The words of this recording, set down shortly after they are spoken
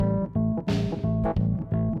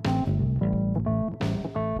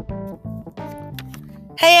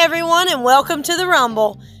Hey everyone, and welcome to the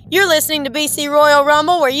Rumble. You're listening to BC Royal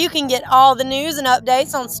Rumble, where you can get all the news and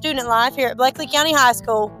updates on student life here at Bleckley County High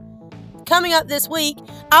School. Coming up this week,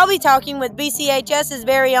 I'll be talking with BCHS's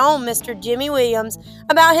very own Mr. Jimmy Williams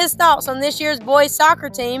about his thoughts on this year's boys soccer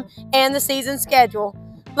team and the season schedule.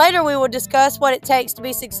 Later, we will discuss what it takes to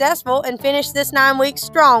be successful and finish this 9 weeks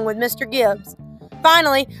strong with Mr. Gibbs.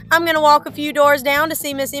 Finally, I'm going to walk a few doors down to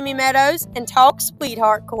see Miss Emmy Meadows and talk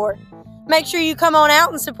Sweetheart Court. Make sure you come on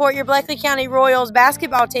out and support your Bleckley County Royals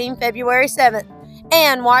basketball team February 7th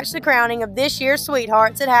and watch the crowning of this year's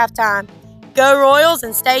Sweethearts at halftime. Go Royals,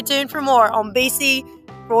 and stay tuned for more on BC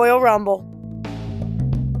Royal Rumble.